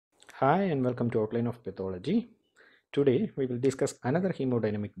Hi and welcome to Outline of Pathology. Today we will discuss another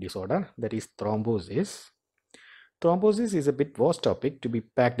hemodynamic disorder, that is thrombosis. Thrombosis is a bit vast topic to be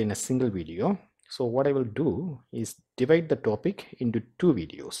packed in a single video. So what I will do is divide the topic into two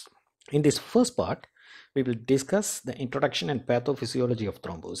videos. In this first part, we will discuss the introduction and pathophysiology of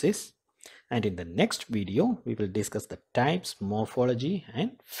thrombosis. And in the next video, we will discuss the types, morphology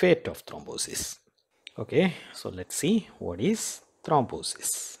and fate of thrombosis. Okay, so let's see what is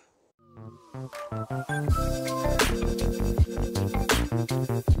thrombosis.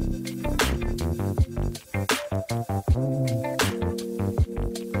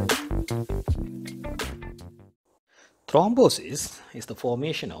 Thrombosis is the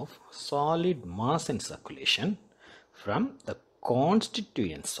formation of solid mass in circulation from the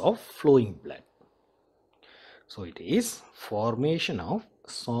constituents of flowing blood. So it is formation of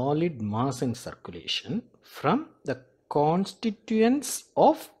solid mass in circulation from the constituents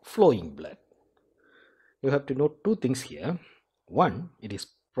of flowing blood. You have to note two things here. One, it is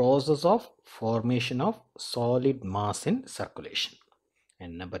process of formation of solid mass in circulation.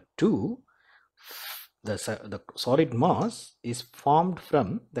 And number two, the solid mass is formed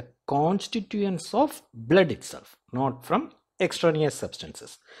from the constituents of blood itself, not from extraneous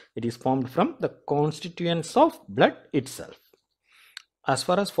substances. It is formed from the constituents of blood itself. As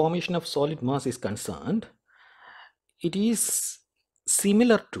far as formation of solid mass is concerned, it is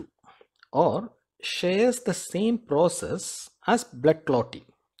similar to or shares the same process as blood clotting,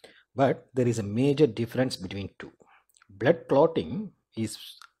 but there is a major difference between two. Blood clotting is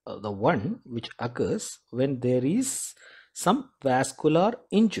the one which occurs when there is some vascular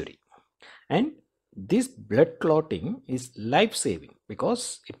injury, and this blood clotting is life-saving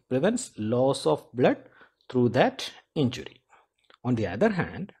because it prevents loss of blood through that injury. On the other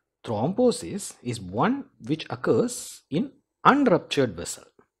hand, thrombosis is one which occurs in unruptured vessel,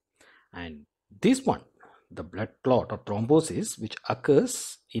 and this one, the blood clot or thrombosis which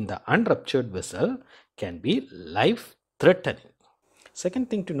occurs in the unruptured vessel, can be life-threatening. Second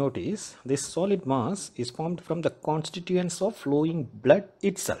thing to note is this solid mass is formed from the constituents of flowing blood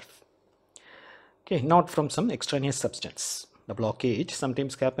itself. Okay, not from some extraneous substance. The blockage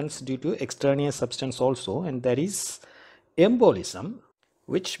sometimes happens due to extraneous substance also, and there is embolism,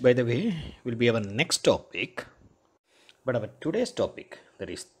 which by the way will be our next topic. But our today's topic, that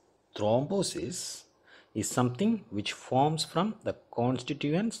is thrombosis, is something which forms from the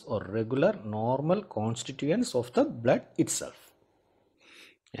constituents or regular normal constituents of the blood itself.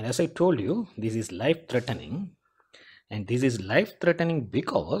 And as I told you, this is life-threatening, and this is life-threatening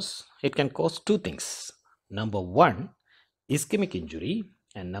because it can cause two things. Number one, ischemic injury,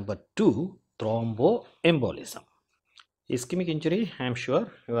 and number two, thromboembolism. Ischemic injury, I am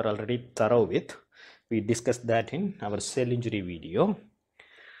sure you are already thorough with. We discussed that in our cell injury video.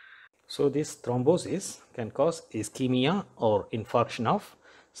 So this thrombosis can cause ischemia or infarction of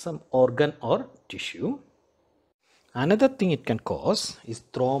some organ or tissue. Another thing it can cause is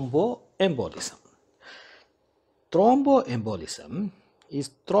thromboembolism. Thromboembolism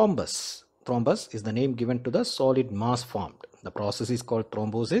is thrombus. Thrombus is the name given to the solid mass formed. The process is called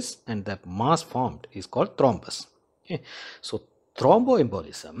thrombosis and the mass formed is called thrombus. Okay. So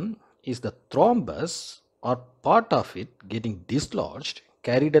thromboembolism is the thrombus or part of it getting dislodged,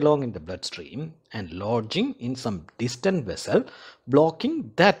 carried along in the bloodstream and lodging in some distant vessel,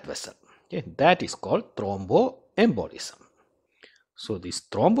 blocking that vessel. Okay. That is called thromboembolism. So this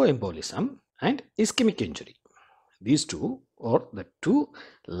thromboembolism and ischemic injury, these two are the two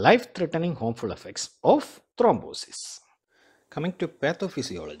life-threatening harmful effects of thrombosis. Coming to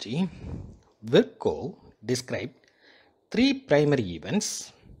pathophysiology, Virchow described three primary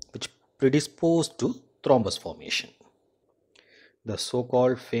events which predispose to thrombus formation. The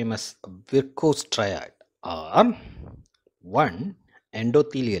so-called famous Virchow's triad are 1.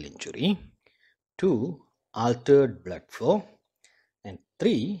 Endothelial injury, 2. Altered blood flow, and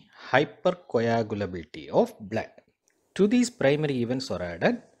 3. Hypercoagulability of blood. To these primary events are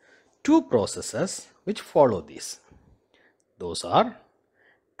added two processes which follow these. Those are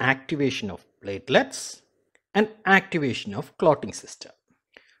activation of platelets and activation of clotting system.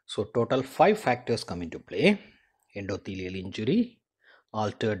 So total 5 factors come into play: endothelial injury,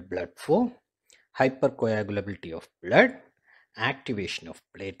 altered blood flow, hypercoagulability of blood, activation of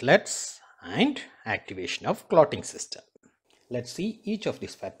platelets, and activation of clotting system. Let's see each of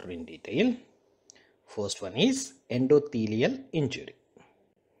these factors in detail. First one is endothelial injury.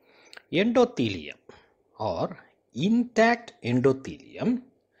 Endothelium or intact endothelium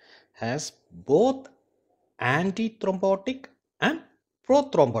has both antithrombotic and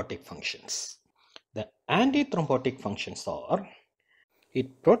prothrombotic functions. The antithrombotic functions are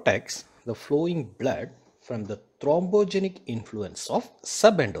It protects the flowing blood from the thrombogenic influence of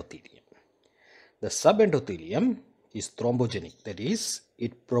subendothelium. The subendothelium is thrombogenic, that is,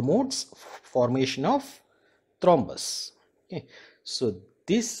 it promotes formation of thrombus. Okay. So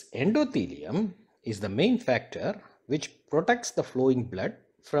this endothelium is the main factor which protects the flowing blood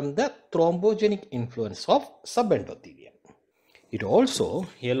from the thrombogenic influence of subendothelium. It also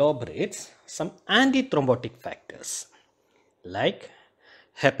elaborates some antithrombotic factors like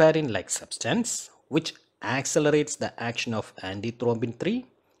heparin-like substance, which accelerates the action of antithrombin 3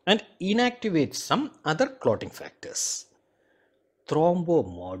 and inactivates some other clotting factors.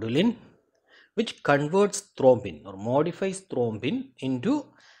 Thrombomodulin, which converts thrombin or modifies thrombin into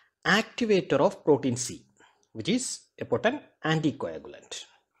activator of protein C, which is a potent anticoagulant.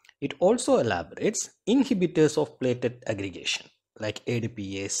 It also elaborates inhibitors of platelet aggregation like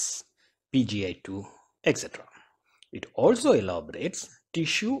ADPase, PGI2, etc. It also elaborates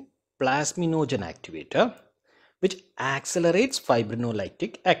tissue plasminogen activator, which accelerates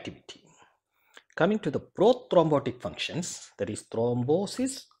fibrinolytic activity. Coming to the prothrombotic functions, that is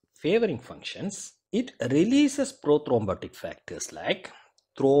thrombosis favoring functions, it releases prothrombotic factors like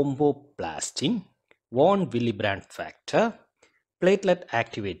thromboplastin, von Willebrand factor, platelet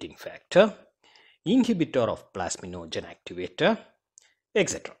activating factor, inhibitor of plasminogen activator,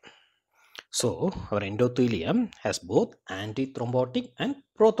 etc. So, our endothelium has both antithrombotic and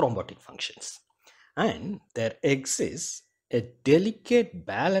prothrombotic functions, and there exists a delicate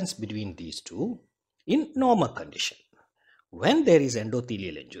balance between these two in normal condition. When there is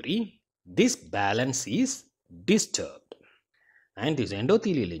endothelial injury, this balance is disturbed, and this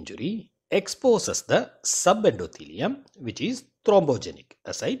endothelial injury exposes the subendothelium, which is thrombogenic,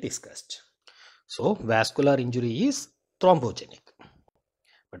 as I discussed. So, vascular injury is thrombogenic.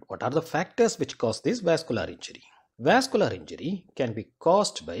 But what are the factors which cause this vascular injury? Vascular injury can be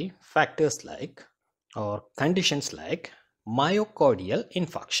caused by factors like or conditions like myocardial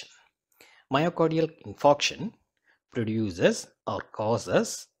infarction. Myocardial infarction produces or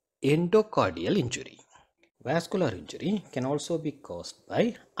causes endocardial injury. Vascular injury can also be caused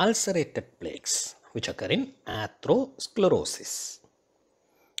by ulcerated plaques which occur in atherosclerosis.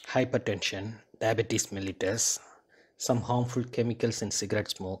 Hypertension, diabetes mellitus, some harmful chemicals in cigarette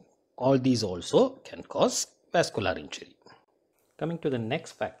smoke, all these also can cause vascular injury. Coming to the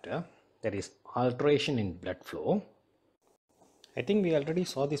next factor, that is alteration in blood flow. I think we already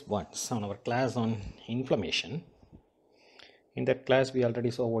saw this once on our class on inflammation. In that class we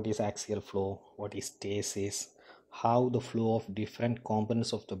already saw what is axial flow, what is stasis, how the flow of different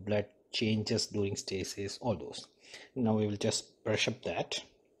components of the blood changes during stasis, all those. Now we will just brush up that.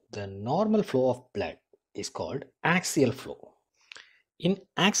 The normal flow of blood is called axial flow. In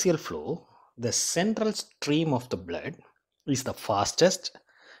axial flow, the central stream of the blood is the fastest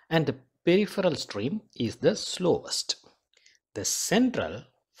and the peripheral stream is the slowest. The central,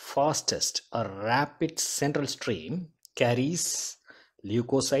 fastest or rapid central stream carries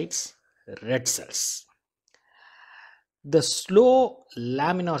leukocytes, red cells. The slow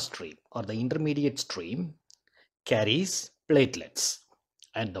laminar stream or the intermediate stream carries platelets,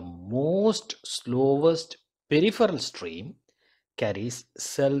 and the most slowest peripheral stream carries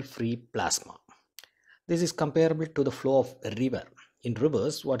cell-free plasma. This is comparable to the flow of a river. In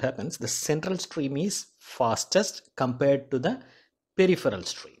rivers, what happens? The central stream is fastest compared to the peripheral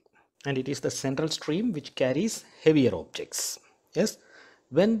stream, and it is the central stream which carries heavier objects. Yes,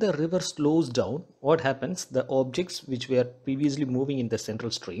 when the river slows down, what happens? The objects which were previously moving in the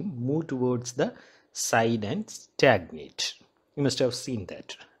central stream move towards the side and stagnate. You must have seen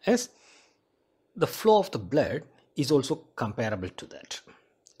that. Yes, the flow of the blood is also comparable to that.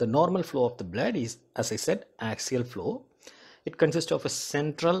 The normal flow of the blood is, as I said, axial flow. It consists of a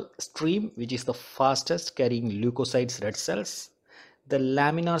central stream which is the fastest, carrying leukocytes, red cells, the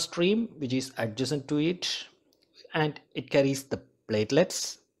laminar stream which is adjacent to it, and it carries the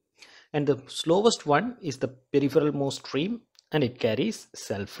platelets, and the slowest one is the peripheral most stream and it carries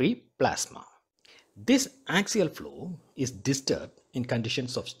cell-free plasma. This axial flow is disturbed in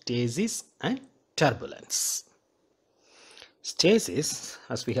conditions of stasis and turbulence. Stasis,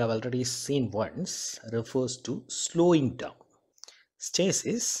 as we have already seen once, refers to slowing down.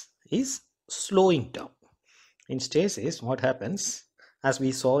 Stasis is slowing down. In stasis, what happens? As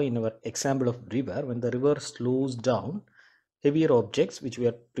we saw in our example of river, when the river slows down, heavier objects which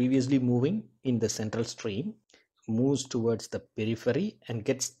were previously moving in the central stream moves towards the periphery and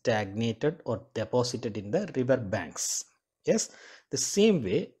gets stagnated or deposited in the river banks. Yes, the same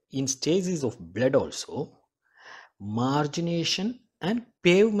way in stasis of blood also, margination and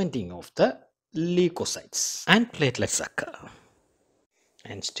pavementing of the leukocytes and platelets occur.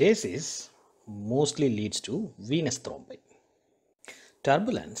 and stasis mostly leads to venous thrombi.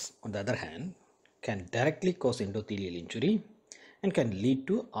 Turbulence, on the other hand, can directly cause endothelial injury and can lead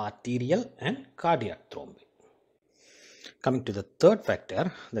to arterial and cardiac thrombi. Coming to the third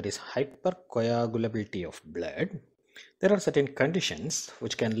factor, that is hypercoagulability of blood. There are certain conditions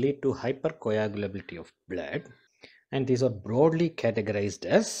which can lead to hypercoagulability of blood, and these are broadly categorized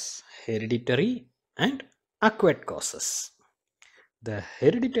as hereditary and acquired causes. The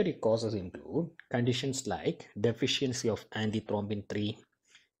hereditary causes include conditions like deficiency of antithrombin 3,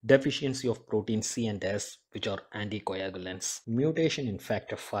 deficiency of protein C and S, which are anticoagulants, mutation in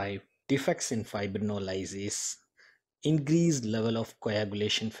factor 5, defects in fibrinolysis, increased level of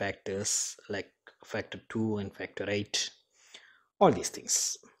coagulation factors like factor 2 and factor 8, all these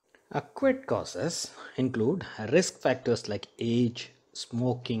things. Acquired causes include risk factors like age,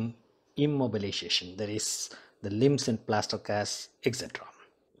 smoking, immobilization, that is, the limbs and plaster cast, etc.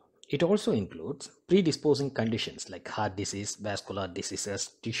 It also includes predisposing conditions like heart disease, vascular diseases,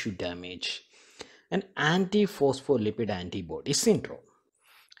 tissue damage, and antiphospholipid antibody syndrome.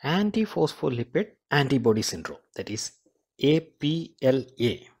 Antiphospholipid antibody syndrome, that is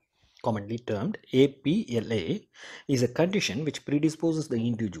APLA, commonly termed APLA, is a condition which predisposes the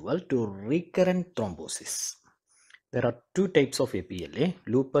individual to recurrent thrombosis. There are two types of APLA,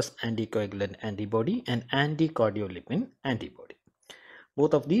 lupus anticoagulant antibody and anticardiolipin antibody.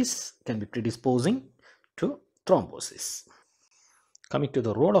 Both of these can be predisposing to thrombosis. Coming to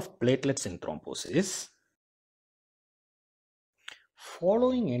the role of platelets in thrombosis,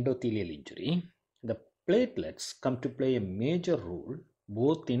 following endothelial injury, the platelets come to play a major role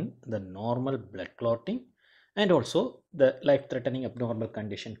both in the normal blood clotting and also the life-threatening abnormal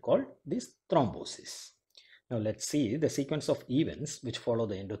condition called this thrombosis. Now let's see the sequence of events which follow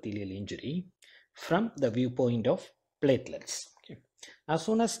the endothelial injury from the viewpoint of platelets. As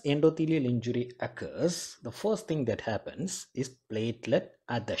soon as endothelial injury occurs, the first thing that happens is platelet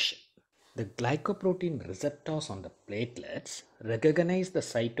adhesion. The glycoprotein receptors on the platelets recognize the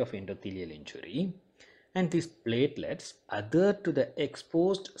site of endothelial injury, and these platelets adhere to the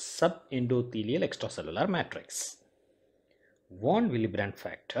exposed subendothelial extracellular matrix. Von Willebrand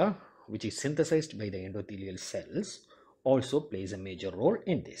factor, which is synthesized by the endothelial cells, also plays a major role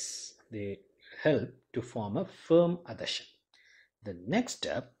in this. They help to form a firm adhesion. The next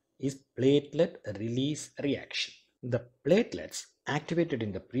step is platelet release reaction. The platelets activated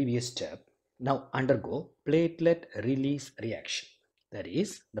in the previous step now undergo platelet release reaction. That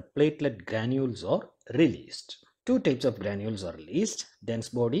is, the platelet granules are released. Two types of granules are released, dense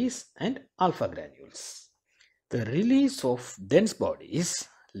bodies and alpha granules. The release of dense bodies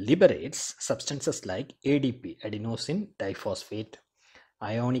liberates substances like ADP, adenosine diphosphate,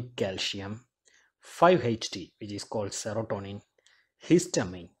 ionic calcium, 5-HT, which is called serotonin,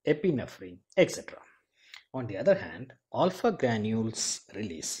 histamine, epinephrine, etc. On the other hand, alpha granules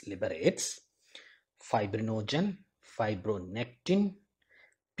release liberates fibrinogen, fibronectin,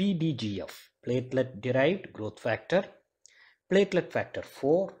 PDGF, platelet derived growth factor, platelet factor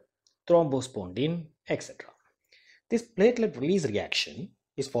 4, thrombospondin, etc. This platelet release reaction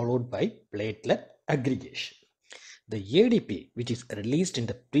is followed by platelet aggregation. The ADP, which is released in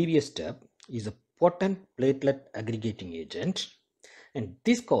the previous step, is a potent platelet aggregating agent, and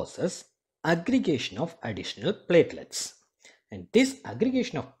this causes aggregation of additional platelets. And this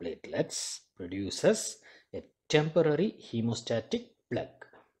aggregation of platelets produces a temporary hemostatic plug.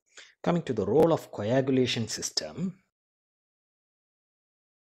 Coming to the role of coagulation system,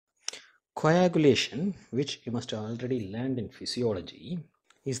 coagulation, which you must have already learned in physiology,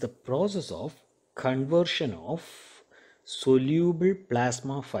 is the process of conversion of soluble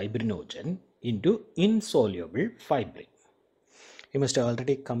plasma fibrinogen into insoluble fibrin. You must have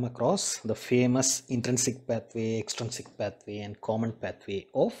already come across the famous intrinsic pathway, extrinsic pathway, and common pathway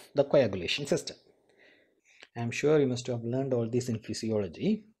of the coagulation system. I am sure you must have learned all this in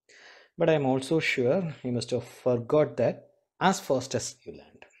physiology, but I am also sure you must have forgot that as fast as you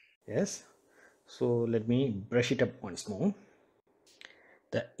learned. Yes, so let me brush it up once more.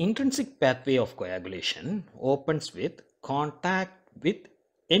 The intrinsic pathway of coagulation opens with contact with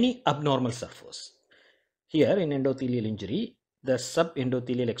any abnormal surface. Here in endothelial injury, the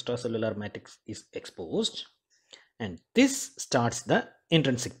subendothelial extracellular matrix is exposed, and this starts the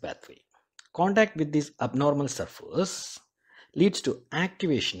intrinsic pathway. Contact with this abnormal surface leads to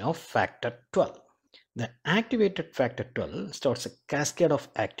activation of factor 12. The activated factor 12 starts a cascade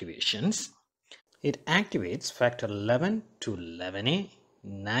of activations. It activates factor 11 to 11A,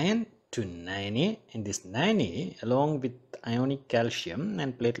 9 to 9A, and this 9A along with ionic calcium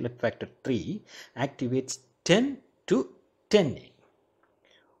and platelet factor 3 activates 10 to 10A.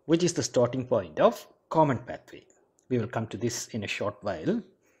 which is the starting point of common pathway. We will come to this in a short while.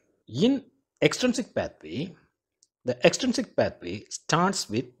 In extrinsic pathway, the extrinsic pathway starts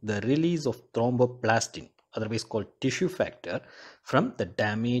with the release of thromboplastin, otherwise called tissue factor, from the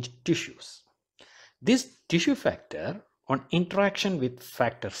damaged tissues. This tissue factor, on interaction with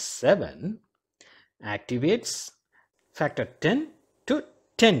factor 7, activates factor 10 to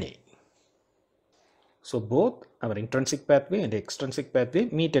 10A. So both our intrinsic pathway and extrinsic pathway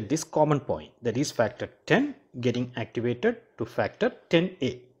meet at this common point, that is factor 10 getting activated to factor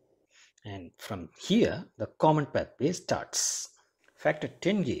 10A. And from here the common pathway starts. Factor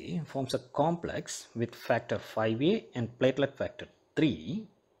 10A forms a complex with factor 5A and platelet factor 3,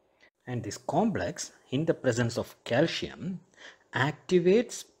 and this complex, in the presence of calcium,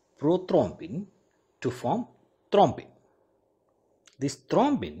 activates prothrombin to form thrombin. This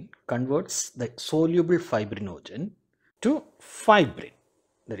thrombin converts the soluble fibrinogen to fibrin,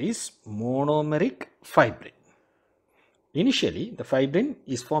 that is monomeric fibrin. Initially, the fibrin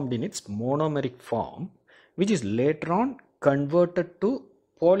is formed in its monomeric form, which is later on converted to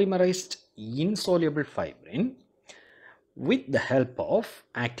polymerized insoluble fibrin with the help of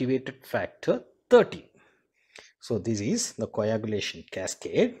activated factor 13. So this is the coagulation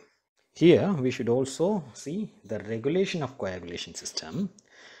cascade. Here we should also see the regulation of coagulation system.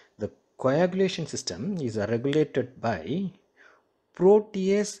 The coagulation system is regulated by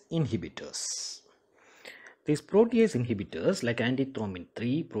protease inhibitors. These protease inhibitors like antithrombin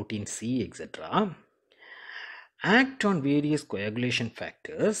 3, protein C, etc. act on various coagulation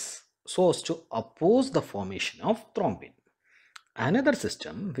factors so as to oppose the formation of thrombin. Another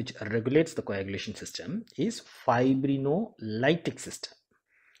system which regulates the coagulation system is fibrinolytic system.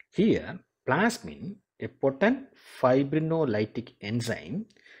 Here, plasmin, a potent fibrinolytic enzyme,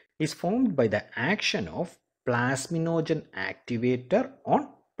 is formed by the action of plasminogen activator on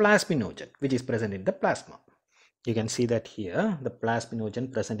plasminogen, which is present in the plasma. You can see that here the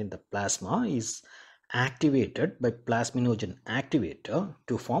plasminogen present in the plasma is activated by plasminogen activator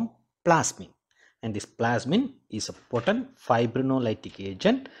to form plasmin, and this plasmin is a potent fibrinolytic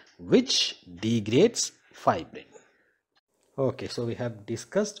agent which degrades fibrin. Okay, so we have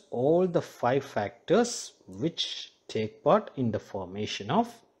discussed all the 5 factors which take part in the formation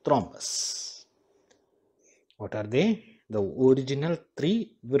of thrombus. What are they? The original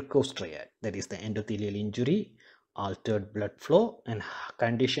 3 Virchow's triad, that is the endothelial injury, altered blood flow, and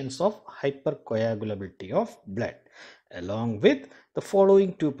conditions of hypercoagulability of blood, along with the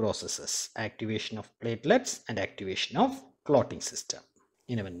following 2 processes: activation of platelets and activation of clotting system.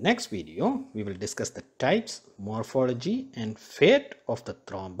 In our next video, we will discuss the types, morphology, and fate of the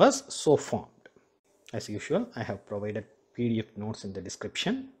thrombus so formed. As usual, I have provided PDF notes in the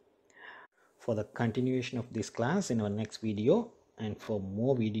description. For the continuation of this class in our next video, and for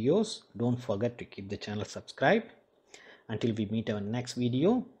more videos, don't forget to keep the channel subscribed. Until we meet our next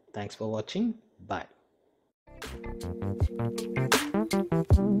video, thanks for watching. Bye.